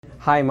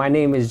Hi, my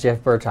name is Jeff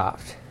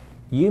Bertoft.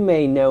 You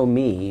may know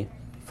me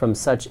from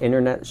such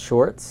internet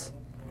shorts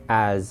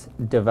as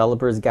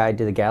Developer's Guide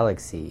to the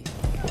Galaxy.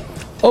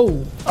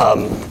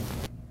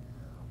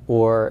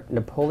 Or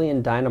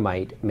Napoleon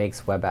Dynamite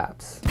Makes Web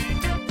Apps.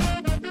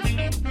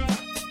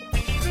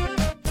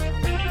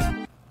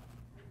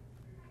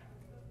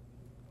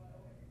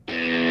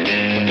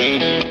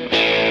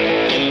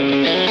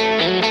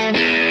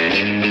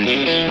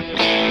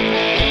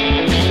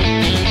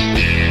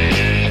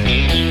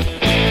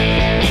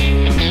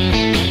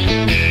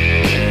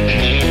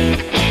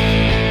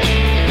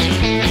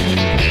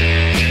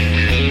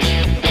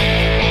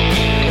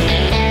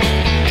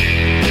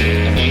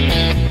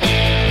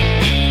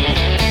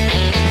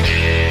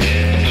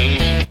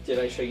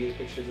 Show you the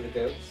pictures of the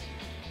goats?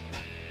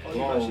 Oh,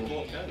 you actually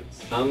bought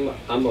goats?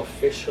 I'm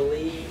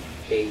officially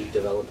a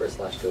developer /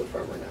 goat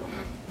farmer now.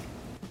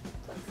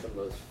 That's the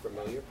most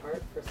familiar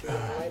part for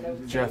CSI, I would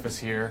say. Jeff is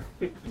here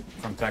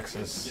from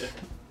Texas.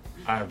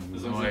 I have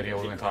no idea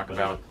what we're going to talk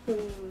about.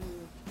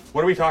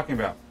 What are we talking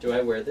about? Do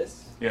I wear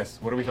this? Yes,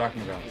 what are we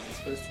talking about? Is it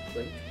supposed to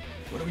blink?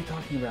 What are we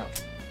talking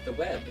about? The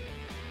web.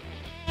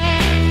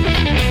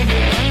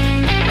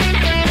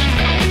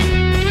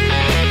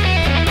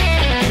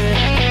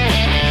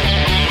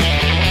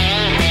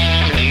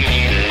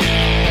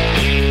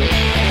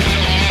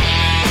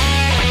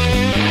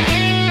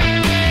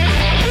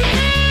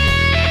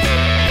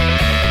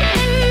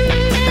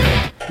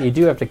 You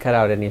do have to cut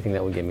out anything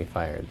that would get me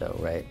fired, though,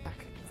 right?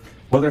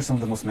 What are some of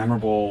the most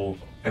memorable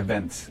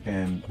events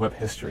in web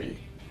history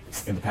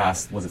in the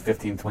past, was it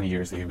 15, 20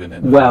 years that you've been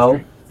in Well,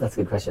 history? that's a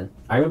good question.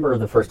 I remember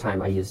the first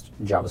time I used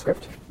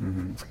JavaScript.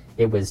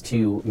 It was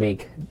to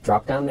make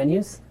drop-down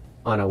menus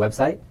on a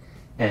website.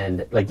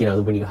 And, like, you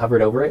know, when you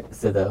hovered over it,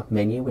 so the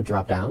menu would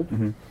drop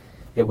down.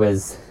 It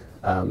was,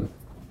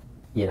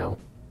 you know,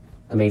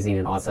 amazing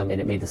and awesome, and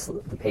it made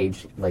the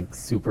page like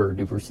super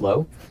duper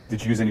slow.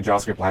 Did you use any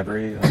JavaScript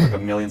library? Like the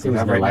millions There we was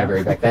have no right library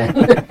now? back then.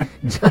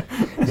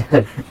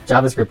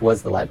 JavaScript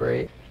was the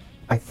library.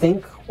 I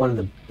think one of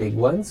the big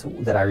ones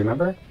that I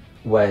remember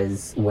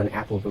was when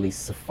Apple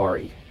released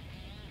Safari,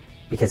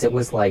 because it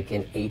was like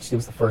it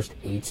was the first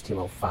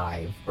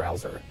HTML5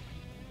 browser,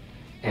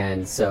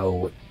 and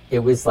so it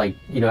was like,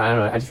 you know, I don't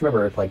know. I just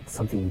remember like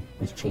something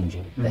was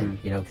changing then,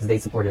 you know, because they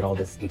supported all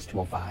this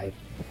HTML5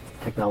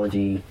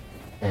 technology.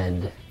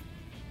 And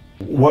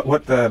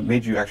What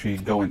made you actually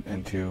go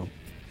into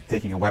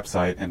taking a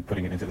website and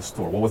putting it into the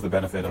store? What was the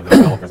benefit of the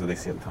developers that they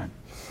see at the time?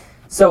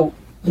 so,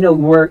 you know,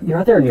 you're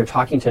out there and you're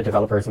talking to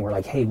developers and we're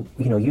like, hey,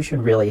 you know, you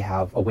should really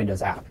have a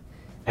Windows app.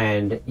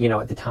 And, you know,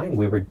 at the time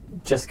we were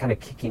just kind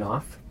of kicking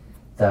off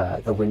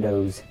the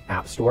Windows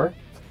App Store.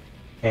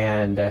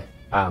 And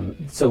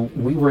so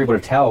we were able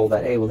to tell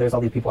that, hey, well, there's all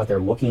these people out there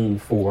looking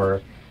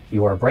for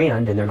your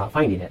brand and they're not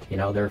finding it. You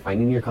know, they're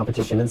finding your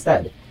competition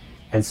instead.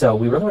 And so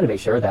we really wanted to make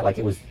sure that like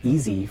it was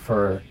easy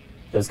for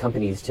those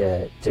companies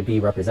to be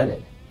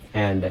represented.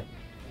 And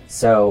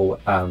so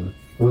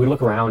we would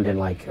look around and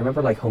like, I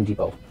remember like Home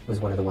Depot was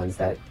one of the ones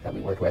that we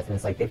worked with. And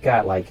it's like, they've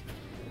got like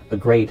a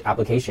great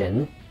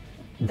application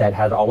that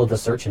had all of the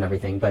search and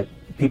everything, but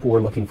people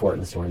were looking for it in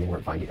the store and they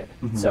weren't finding it.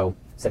 So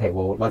said, hey,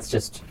 well, let's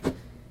just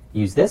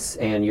use this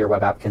and your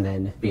web app can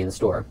then be in the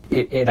store.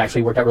 It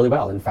actually worked out really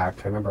well. In fact,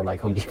 I remember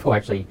like Home Depot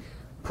actually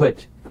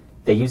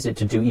they used it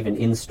to do even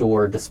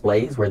in-store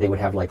displays where they would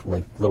have like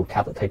little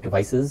tablet-type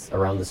devices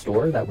around the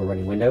store that were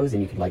running Windows,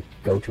 and you could like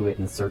go to it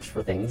and search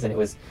for things, and it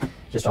was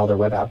just all their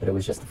web app, but it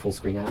was just the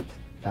full-screen app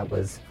that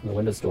was from the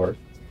Windows Store.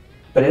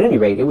 But at any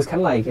rate, it was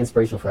kind of like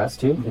inspirational for us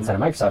too inside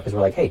of Microsoft, because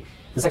we're like, hey,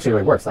 this actually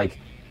really works. Like,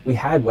 we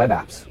had web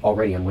apps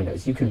already on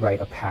Windows. You could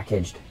write a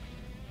packaged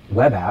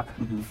web app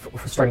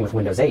starting with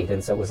Windows 8,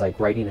 and so it was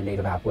like writing a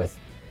native app with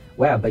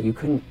web, but you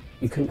couldn't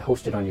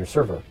host it on your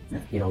server. Yeah.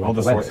 You know, all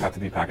the web source is. had to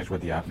be packaged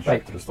with the app and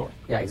shipped to the store.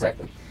 Yeah,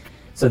 exactly.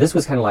 So this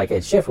was kind of like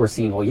a shift. We're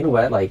seeing, well, you know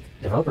what, like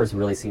developers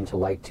really seem to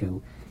like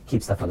to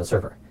keep stuff on the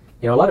server.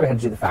 You know, a lot of it had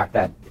to do with the fact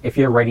that if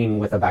you're writing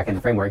with a backend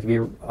framework, if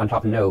you're on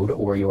top of Node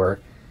or your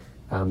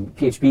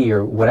PHP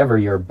or whatever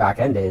your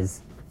backend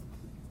is,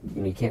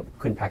 you know, you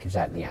couldn't package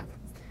that in the app.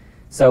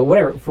 So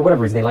for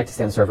whatever reason, they like to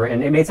stay on the server,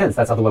 and it made sense.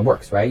 That's how the web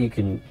works, right?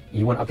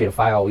 You want to update a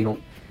file.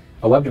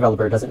 A web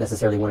developer doesn't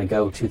necessarily want to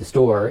go to the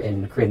store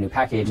and create a new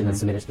package and then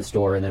submit it to the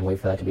store and then wait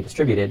for that to be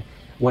distributed.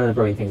 One of the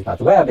brilliant things about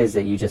the web is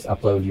that you just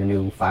upload your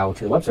new file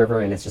to the web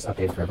server and it's just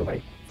updated for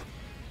everybody.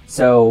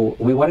 So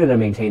we wanted to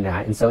maintain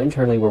that, and so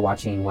internally we're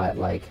watching what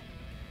like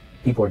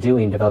people are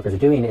doing, developers are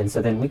doing, and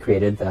so then we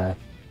created the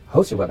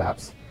hosted web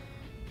apps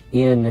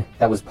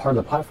that was part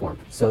of the platform.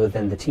 So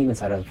then the team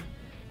inside of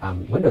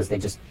Windows, they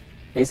just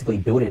basically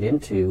built it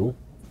into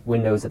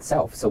Windows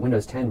itself. So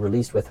Windows 10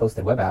 released with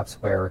hosted web apps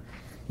where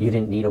you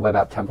didn't need a web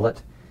app template.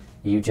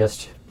 You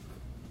just,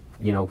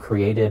 you know,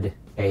 created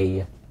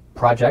a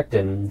project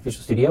in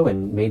Visual Studio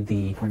and made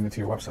Pointing it to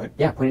your website.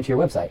 Yeah, point it to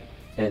your website.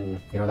 And,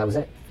 you know, that was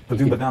it.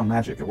 But now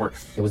magic, it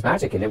works. It was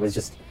magic, and it was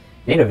just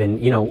native.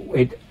 And, you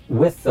know,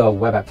 with the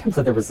web app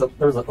template, there was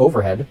an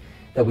overhead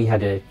that we had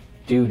to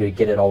do to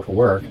get it all to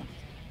work.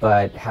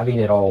 but having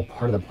it all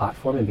part of the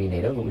platform and being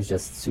native, it was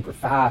just super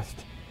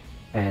fast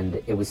and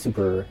it was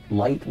super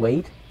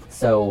lightweight.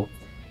 So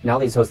now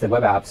these hosted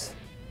web apps,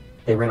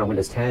 they ran on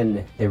Windows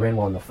 10, they ran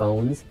well on the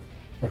phones,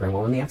 they ran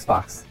well on the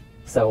Xbox.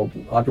 So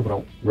a lot of people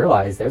don't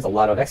realize there's a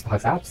lot of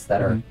Xbox apps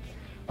that are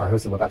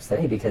hosted web apps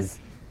today, because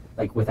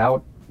like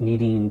without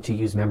needing to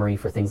use memory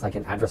for things like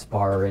an address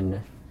bar and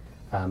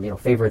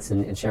favorites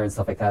and share and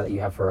stuff like that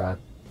you have for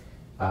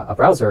a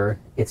browser,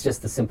 it's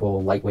just a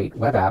simple lightweight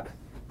web app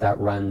that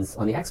runs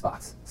on the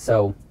Xbox.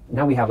 So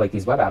now we have like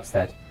these web apps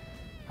that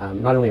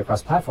not only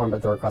across platform,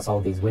 but they're across all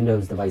of these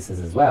Windows devices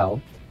as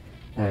well.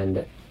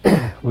 And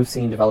we've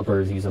seen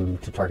developers use them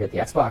to target the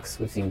Xbox.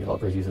 We've seen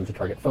developers use them to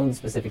target phones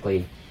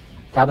specifically,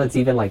 tablets,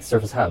 even like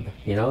Surface Hub.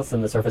 You know, some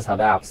of the Surface Hub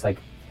apps, like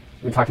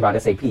we talked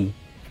about SAP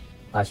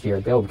last year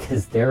ago,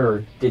 because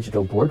their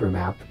digital boardroom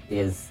app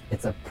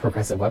it's a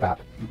progressive web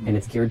app, and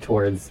it's geared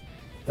towards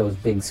those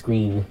big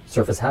screen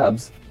Surface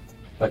Hubs.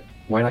 But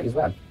why not use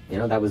web? You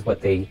know, that was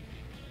what they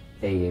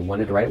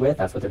wanted to write it with.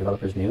 That's what their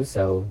developers knew,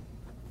 so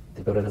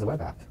they built it as a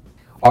web app.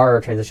 Our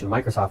transition to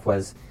Microsoft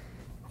was,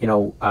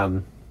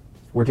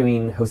 we're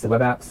doing hosted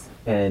web apps,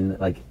 and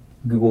like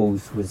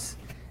Google's was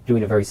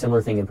doing a very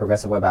similar thing in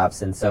progressive web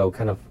apps, and so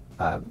kind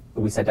of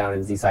we sat down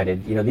and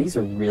decided, these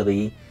are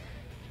really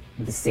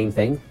the same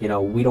thing.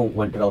 We don't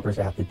want developers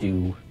to have to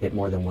do it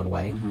more than one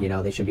way.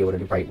 They should be able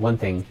to write one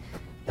thing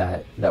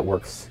that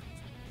works,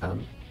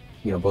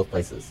 both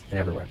places and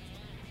everywhere.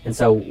 And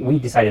so we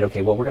decided,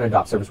 okay, well, we're going to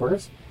adopt service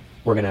workers.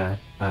 We're going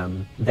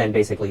to then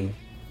basically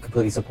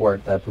completely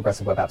support the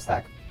progressive web app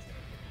stack.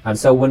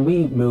 So when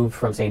we moved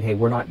from saying, hey,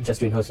 we're not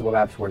just doing hosted web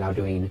apps, we're now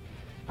doing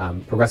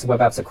progressive web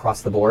apps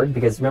across the board,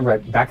 because remember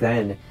back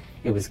then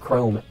it was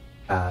Chrome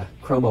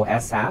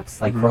OS apps,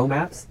 like Chrome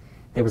apps.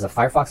 There was a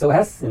Firefox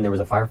OS and there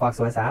was a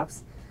Firefox OS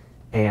apps.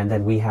 And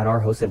then we had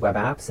our hosted web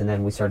apps, and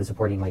then we started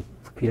supporting like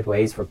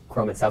PWAs for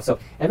Chrome itself. So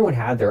everyone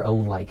had their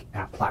own like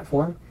app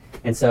platform.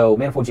 And so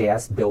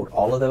Manifold.js built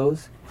all of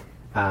those.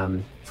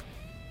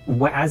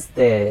 As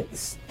the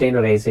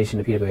standardization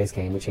of PWAs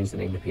came, we changed the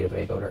name to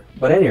PWA Builder.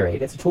 But at any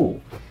rate, it's a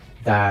tool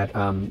that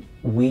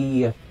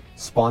we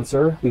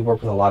sponsor. We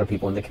work with a lot of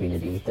people in the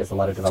community. There's a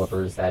lot of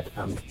developers that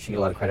should get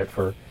a lot of credit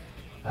for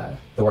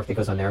the work that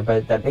goes on there,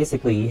 but that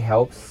basically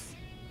helps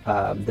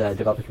the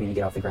developer community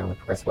get off the ground with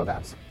progressive web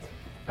apps.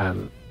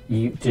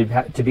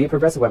 To be a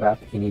progressive web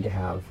app, you need to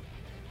have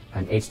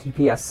an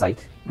HTTPS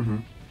site.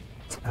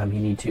 You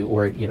need to,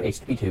 or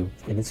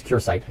HTTP2, a secure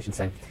site, I should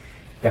say. You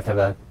have to have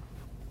a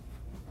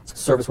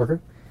service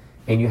worker,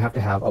 and you have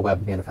to have a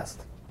web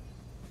manifest.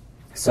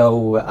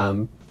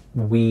 So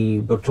we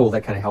built a tool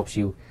that kind of helps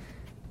you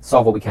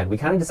solve what we can. We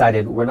kind of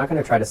decided we're not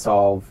going to try to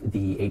solve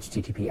the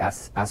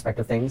HTTPS aspect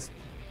of things.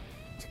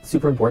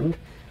 Super important,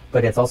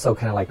 but it's also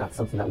kind of like not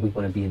something that we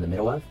want to be in the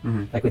middle of.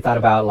 Like we thought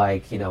about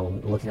like,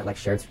 looking at like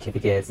shared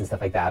certificates and stuff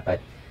like that, but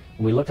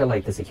when we looked at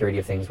like the security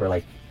of things, we're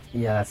like,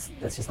 yeah,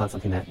 that's just not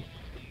something that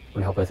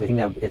would help us. We think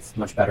that it's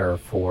much better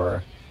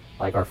for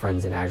like our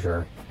friends in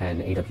Azure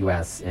and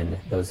AWS and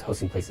those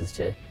hosting places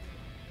to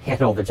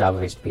handle the job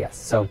of HTTPS.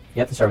 So you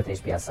have to start with an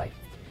HTTPS site,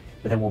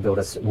 but then we'll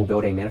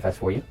build a manifest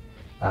for you.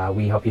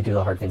 We help you do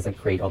the hard things like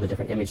create all the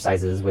different image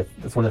sizes.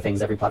 That's one of the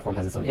things, every platform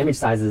has its own image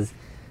sizes.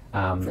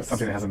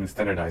 Something that hasn't been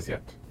standardized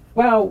yet.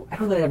 Well, I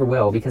don't know that it ever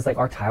will, because like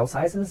our tile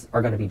sizes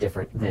are going to be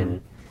different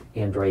than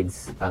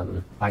Android's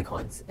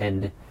icons.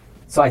 And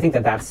so I think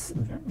that's,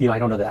 I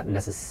don't know that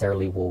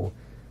necessarily will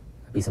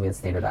be something that's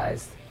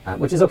standardized,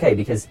 which is okay,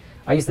 because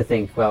I used to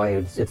think, well,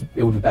 it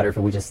would be better if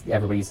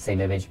everybody used the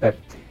same image. But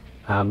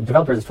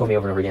developers have told me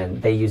over and over again,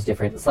 they use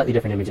slightly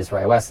different images for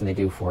iOS than they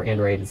do for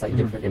Android, and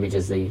slightly different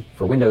images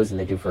for Windows than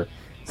they do for,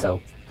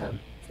 so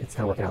it's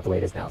kind of working out the way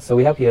it is now. So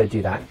we help you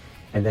do that.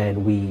 And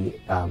then we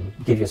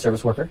give you a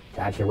service worker to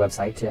add to your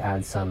website,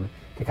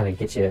 to kind of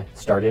get you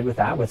started with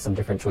that, with some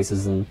different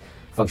choices and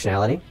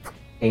functionality.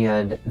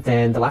 And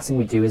then the last thing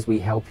we do is we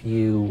help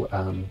you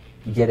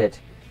get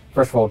it,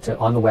 first of all,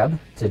 on the web,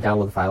 to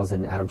download the files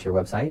and add them to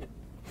your website,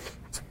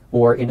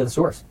 or into the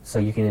stores. So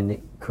you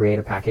can create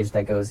a package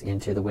that goes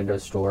into the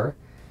Windows store.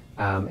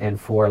 And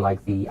for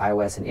like the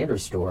iOS and Android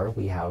store,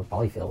 we have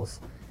polyfills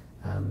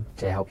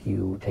to help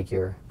you take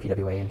your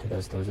PWA into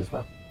those stores as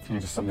well. You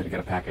just submit to get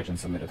a package and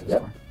submit it to the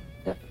store.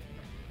 Yep.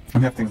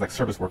 And we have things like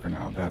Service Worker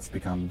now that's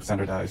become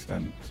standardized,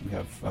 and we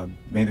have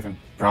many different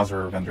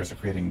browser vendors are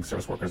creating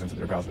service workers into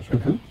their browsers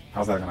right now.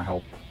 How's that going to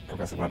help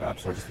progressive web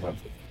apps, or just the web?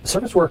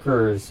 Service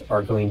workers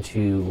are going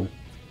to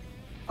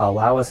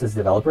allow us as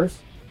developers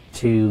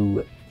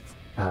to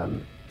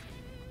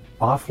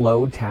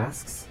offload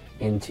tasks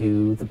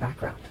into the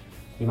background.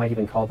 You might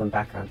even call them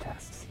background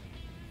tasks.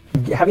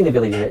 Having the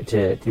ability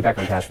to do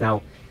background tasks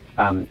now,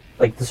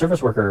 like the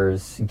service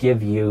workers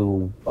give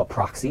you a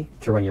proxy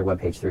to run your web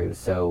page through.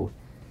 So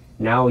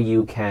now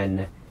you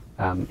can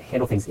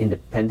handle things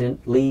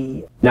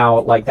independently.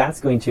 Now, like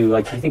that's going to,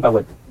 like if you think about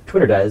what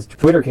Twitter does,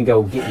 Twitter can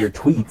go get your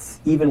tweets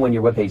even when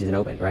your web page isn't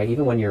open, right?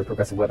 Even when your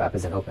progressive web app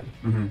isn't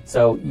open.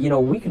 So,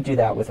 we could do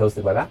that with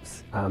hosted web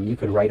apps. You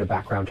could write a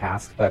background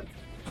task, but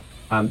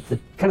The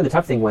kind of the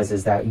tough thing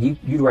is that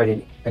you'd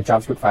write a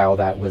JavaScript file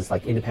that was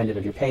like independent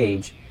of your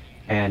page,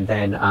 and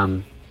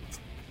then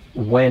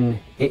when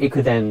it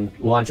could then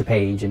launch a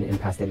page and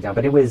pass data down,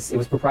 but it was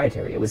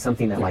proprietary. It was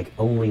something that like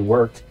only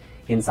worked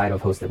inside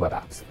of hosted web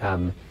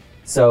apps.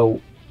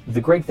 So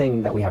the great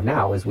thing that we have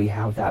now is we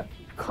have that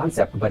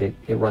concept, but it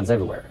runs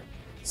everywhere.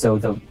 So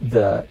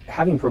the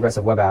having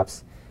progressive web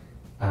apps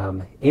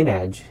in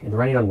Edge and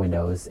running on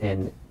Windows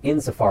and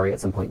in Safari at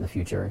some point in the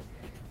future.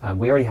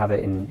 We already have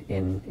it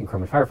in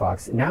Chrome and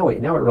Firefox. Now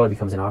it really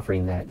becomes an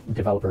offering that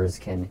developers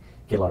can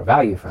get a lot of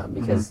value from,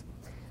 because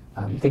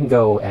they can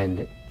go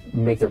and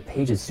make their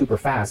pages super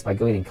fast by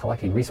going and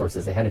collecting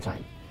resources ahead of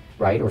time,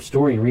 right? Or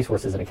storing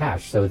resources in a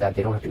cache so that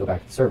they don't have to go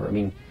back to the server. I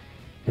mean,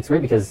 it's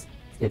great because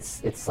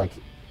it's like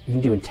you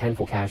can do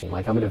intentful caching.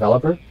 Like, I'm a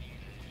developer.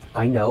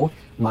 I know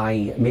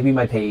maybe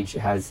my page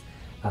has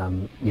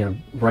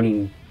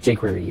running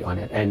jQuery on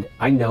it, and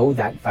I know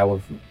that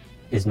file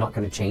is not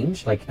going to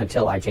change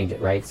until I change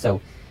it, right?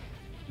 So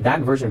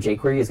that version of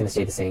jQuery is going to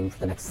stay the same for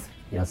the next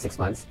 6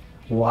 months.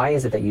 Why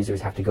is it that users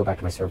have to go back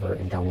to my server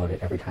and download it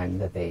every time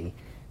that they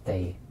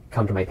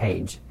come to my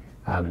page?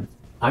 I'm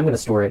going to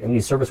store it. I'm going to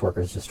use service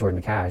workers to store it in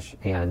the cache,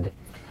 and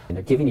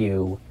giving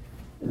you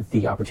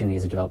the opportunity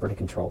as a developer to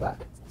control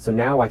that. So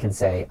now I can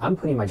say, I'm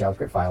putting my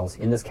JavaScript files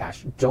in this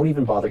cache. Don't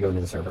even bother going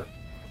to the server.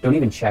 Don't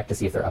even check to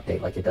see if they're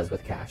updated like it does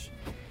with cache.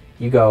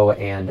 You go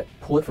and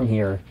pull it from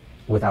here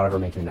without ever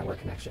making a network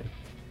connection.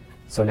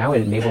 So now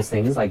it enables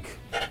things like,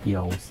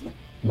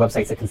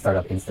 websites that can start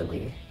up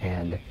instantly,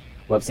 and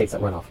websites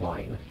that run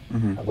offline,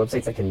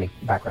 websites that can make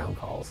background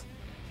calls.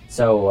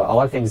 So a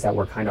lot of things that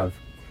were kind of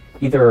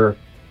either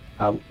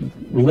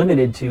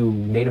limited to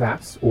native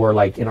apps, or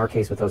like in our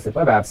case with hosted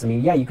web apps. I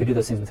mean, yeah, you could do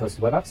those things with hosted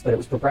web apps, but it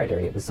was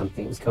proprietary. It was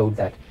code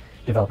that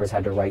developers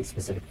had to write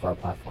specific for our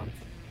platform.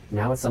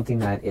 Now it's something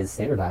that is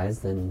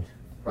standardized and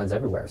runs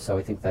everywhere. So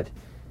I think that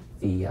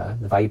the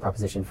value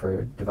proposition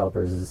for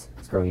developers is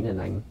growing, and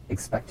I'm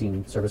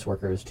expecting service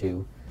workers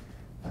to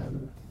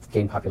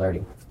gain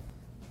popularity.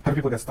 How do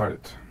people get started?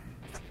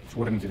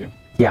 What do you need to do?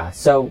 Yeah,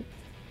 so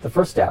the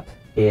first step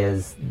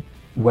is,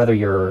 whether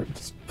you're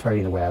just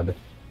targeting the web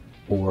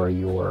or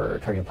you're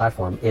targeting a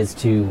platform, is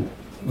to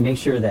make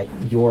sure that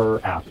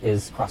your app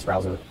is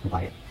cross-browser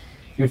compliant.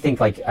 You would think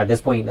like at this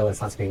point, no,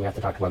 it's not something we have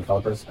to talk to web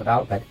developers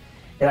about, but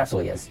it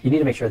absolutely is. You need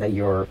to make sure that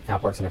your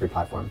app works on every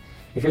platform.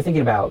 If you're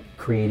thinking about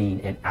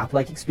creating an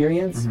app-like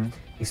experience,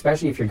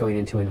 especially if you're going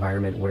into an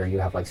environment where you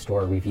have like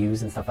store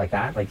reviews and stuff like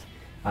that, like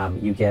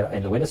you get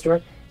in the Windows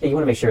Store, you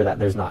want to make sure that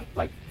there's not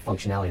like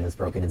functionality that's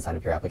broken inside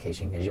of your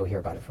application, because you'll hear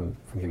about it from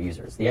your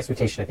users. The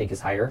expectation, I think, is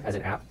higher as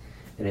an app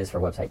than it is for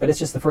a website, but it's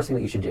just the first thing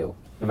that you should do,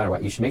 no matter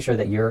what. You should make sure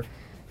that your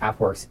app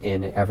works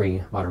in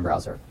every modern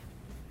browser.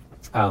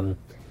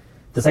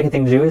 The second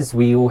thing to do is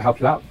we will help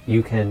you out.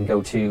 You can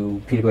go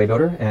to PWA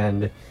Builder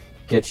and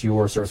get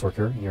your service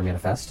worker, your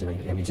manifest,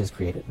 and images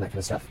created, and that kind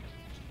of stuff.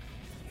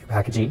 Your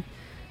packaging.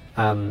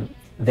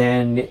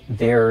 Then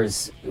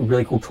there's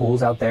really cool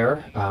tools out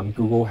there.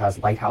 Google has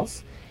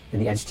Lighthouse,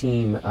 and the Edge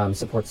team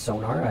supports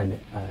Sonar and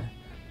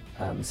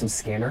some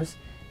scanners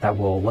that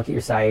will look at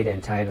your site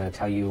and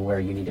tell you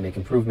where you need to make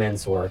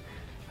improvements, or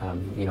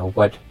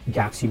what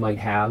gaps you might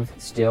have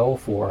still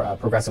for a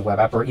progressive web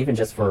app, or even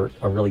just for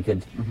a really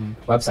good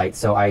website.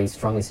 So I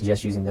strongly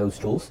suggest using those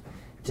tools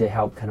to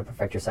help kind of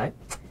perfect your site.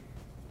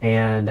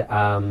 And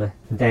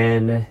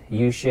then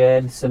you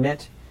should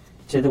submit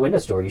to the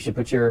Windows Store. You should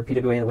put your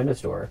PWA in the Windows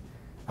Store.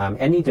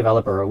 Any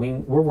developer,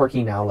 we're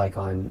working now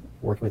on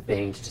working with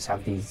Bing to just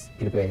have these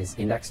PWAs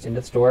indexed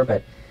into the store,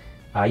 but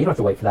you don't have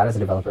to wait for that as a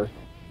developer.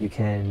 You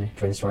can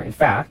join the store. In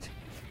fact,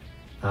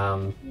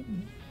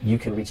 you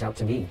can reach out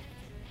to me,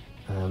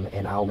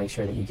 and I'll make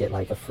sure that you get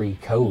like a free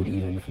code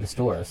even for the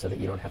store, so that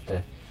you don't have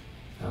to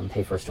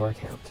pay for a store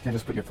account. Can I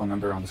just put your phone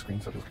number on the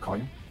screen so people can call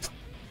you?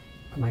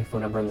 Put my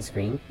phone number on the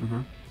screen.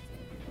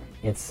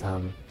 It's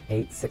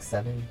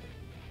 867.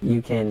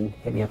 You can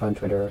hit me up on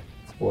Twitter,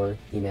 or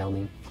email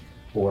me,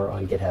 or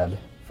on GitHub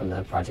from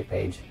the project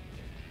page,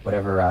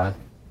 whatever.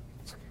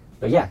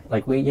 But yeah,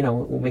 like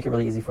we'll make it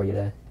really easy for you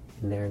to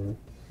in there and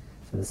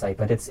to the site.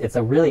 But it's actually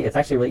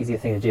a really easy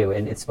thing to do,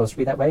 and it's supposed to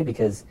be that way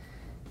because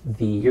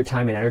your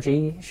time and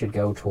energy should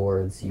go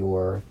towards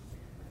your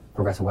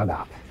progressive web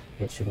app.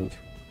 It shouldn't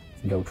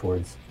go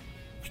towards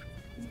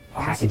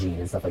packaging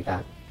and stuff like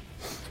that.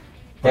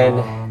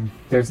 Then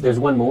there's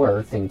one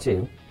more thing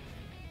too.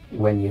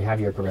 When you have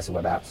your progressive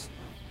web apps,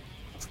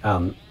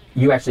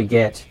 you actually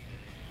get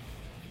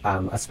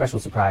a special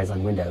surprise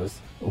on Windows.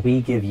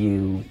 We give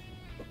you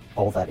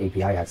all that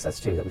API access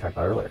too that we talked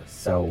about earlier.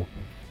 So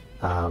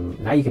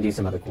now you can do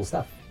some other cool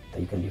stuff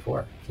that you couldn't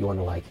before. If you want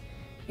to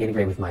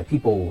integrate with My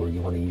People, or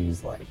you want to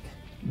use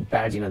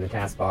badging on the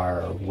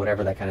taskbar, or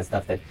whatever, that kind of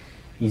stuff that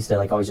used to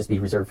always just be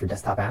reserved for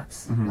desktop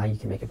apps. Now you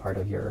can make it part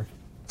of your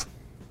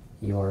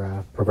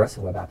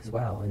progressive web app as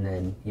well, and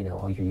then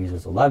all your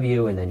users will love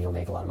you, and then you'll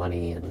make a lot of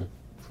money, and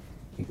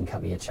you can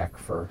cut me a check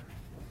for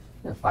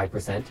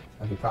 5%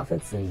 of your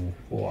profits, and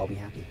we'll all be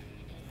happy.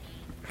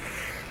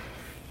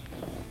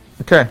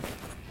 Okay.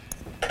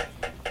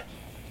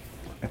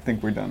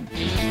 think we're done.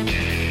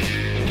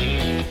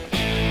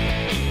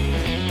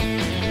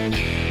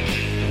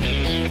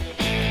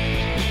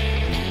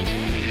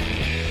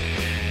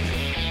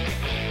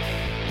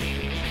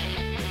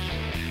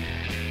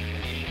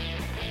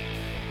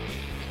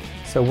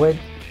 So what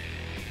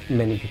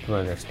many people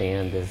don't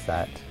understand is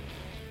that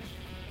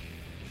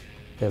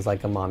there's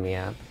like a mommy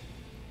app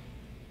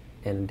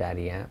and a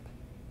daddy app,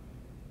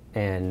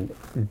 and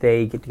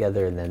they get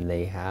together and then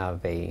they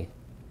have a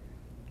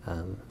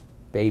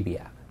baby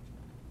app,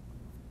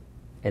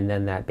 and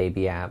then that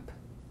baby app,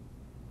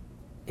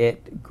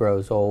 it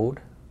grows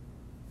old,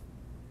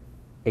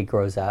 it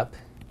grows up,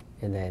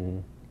 and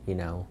then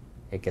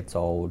it gets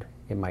old.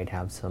 It might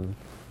have some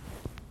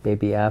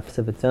baby apps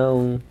of its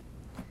own.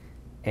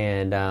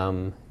 And,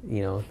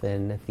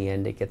 then at the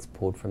end it gets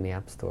pulled from the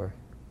App Store.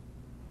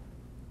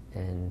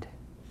 And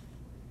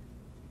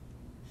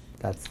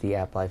that's the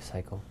app life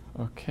cycle.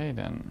 Okay,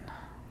 then.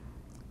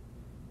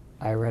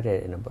 I read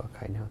it in a book.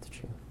 I know it's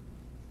true.